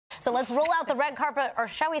So let's roll out the red carpet, or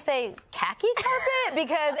shall we say khaki carpet?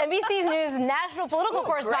 Because NBC's News national political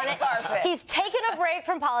correspondent, he's taken a break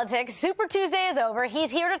from politics. Super Tuesday is over.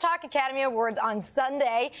 He's here to talk Academy Awards on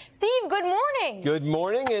Sunday. Steve, good morning. Good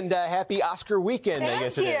morning, and happy Oscar weekend, I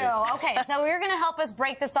guess it is. Thank you. Okay, so you're going to help us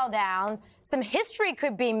break this all down. Some history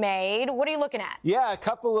could be made. What are you looking at? Yeah, a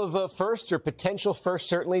couple of firsts, or potential firsts,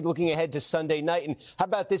 certainly, looking ahead to Sunday night. And how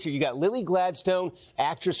about this here? You got Lily Gladstone,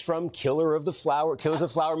 actress from Killers of the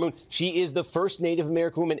Flower Moon. She is the first Native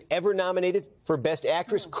American woman ever nominated for Best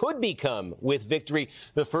Actress. Could become, with victory,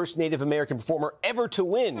 the first Native American performer ever to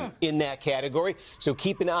win in that category. So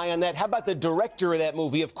keep an eye on that. How about the director of that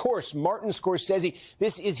movie? Of course, Martin Scorsese.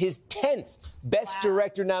 This is his 10th Best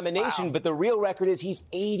Director nomination, but the real record is he's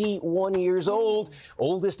 81 years old.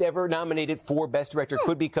 Oldest ever nominated for Best Director.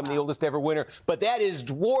 Could become the oldest ever winner. But that is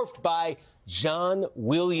dwarfed by John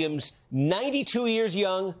Williams, 92 years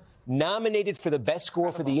young, nominated for the best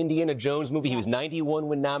score for the Indiana Jones movie. He was 91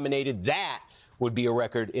 when nominated. That would be a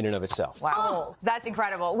record in and of itself. Wow. That's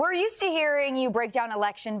incredible. We're used to hearing you break down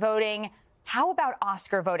election voting. How about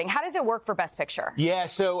Oscar voting? How does it work for Best Picture? Yeah,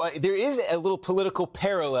 so there is a little political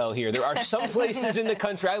parallel here. There are some places in the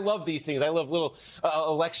country, I love these things. I love little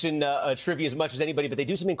election trivia as much as anybody, but they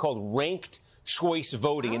do something called ranked choice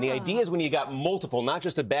voting. And the idea is when you got multiple, not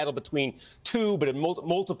just a battle between two, but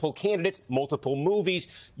multiple candidates, multiple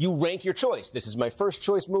movies, you rank your choice. This is my first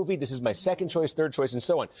choice movie. This is my second choice, third choice, and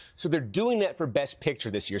so on. So they're doing that for Best Picture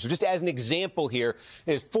this year. So just as an example here,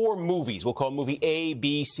 there's 4 movies. We'll call movie A,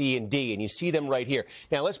 B, C, and D. And you see them right here.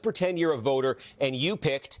 Now, let's pretend you're a voter and you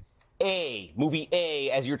picked A, movie A,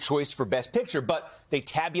 as your choice for Best Picture, but they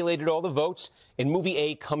tabulated all the votes, and movie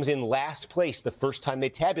A comes in last place the first time they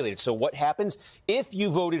tabulated. So what happens? If you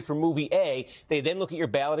voted for movie A, they then look at your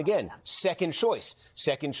ballot again. Second choice,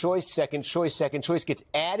 second choice, second choice, second choice gets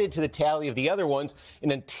added to the tally of the other ones,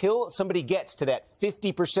 and until somebody gets to that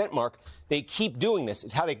 50% mark, they keep doing this.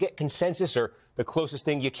 It's how they get consensus, or the closest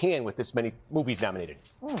thing you can with this many movies nominated.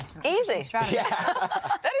 Easy. Yeah.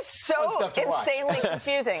 That is so insanely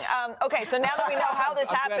confusing. Okay, so now that we know how this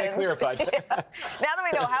happens, now that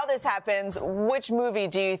we know how this happens, which movie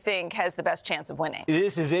do you think has the best chance of winning?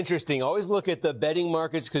 This is interesting. Always look at the betting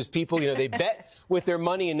markets, because people, they bet with their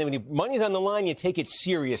money, and then when money's on the line, you take it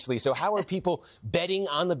seriously. So how are people betting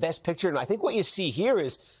on the Best Picture? And I think what you see here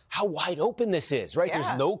is how wide open this is, right? Yeah.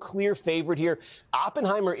 There's no clear favorite here.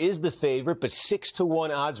 Oppenheimer is the favorite, but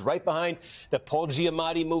 6-1 odds, right behind the Paul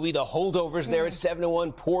Giamatti movie, The Holdovers there at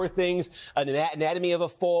 7-1, Poor Things, Anatomy of a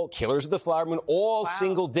Fall, Killers of the Flower Moon, all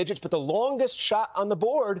single digits. But the longest shot on the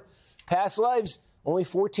board, Past Lives, only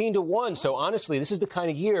 14-1. So honestly, this is the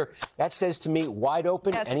kind of year that says to me, wide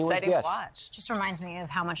open, anyone's guess. To watch. Just reminds me of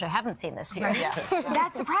how much I haven't seen this year. Yeah.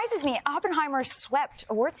 That surprises me. Oppenheimer swept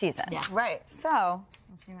award season. Yeah. Right. So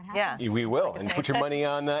let's see what happens. We will. And put your money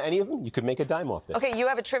on any of them. You could make a dime off this. Okay, you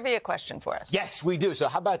have a trivia question for us. Yes, we do. So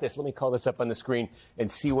how about this? Let me call this up on the screen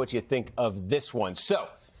and see what you think of this one. So,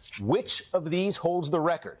 which of these holds the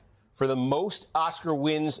record for the most Oscar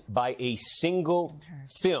wins by a single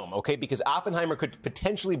film? Okay, because Oppenheimer could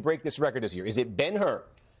potentially break this record this year. Is it Ben-Hur?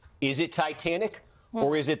 Is it Titanic?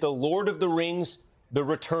 Or is it The Lord of the Rings, The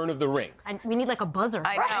Return of the Ring? We need like a buzzer.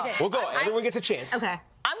 I know. We'll go. Everyone gets a chance. Okay.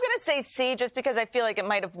 I'm going to say C, just because I feel like it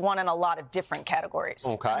might have won in a lot of different categories.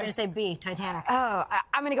 Okay. I'm going to say B, Titanic. Oh,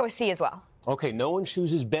 I'm going to go with C as well. Okay, no one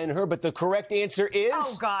chooses Ben-Hur, but the correct answer is...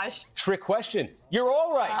 Oh, gosh. Trick question. You're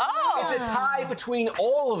all right. Oh. It's a tie between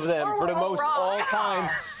all of them for the most all-time.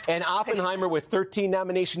 And Oppenheimer, with 13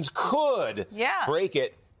 nominations, could break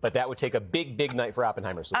it, but that would take a big, big night for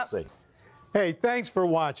Oppenheimer, so we'll see. Hey, thanks for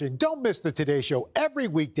watching. Don't miss the Today Show every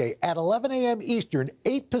weekday at 11 a.m. Eastern,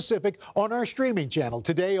 8 Pacific on our streaming channel,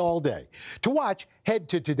 Today All Day. To watch, head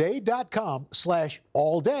to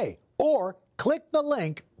today.com/allday or click the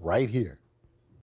link right here.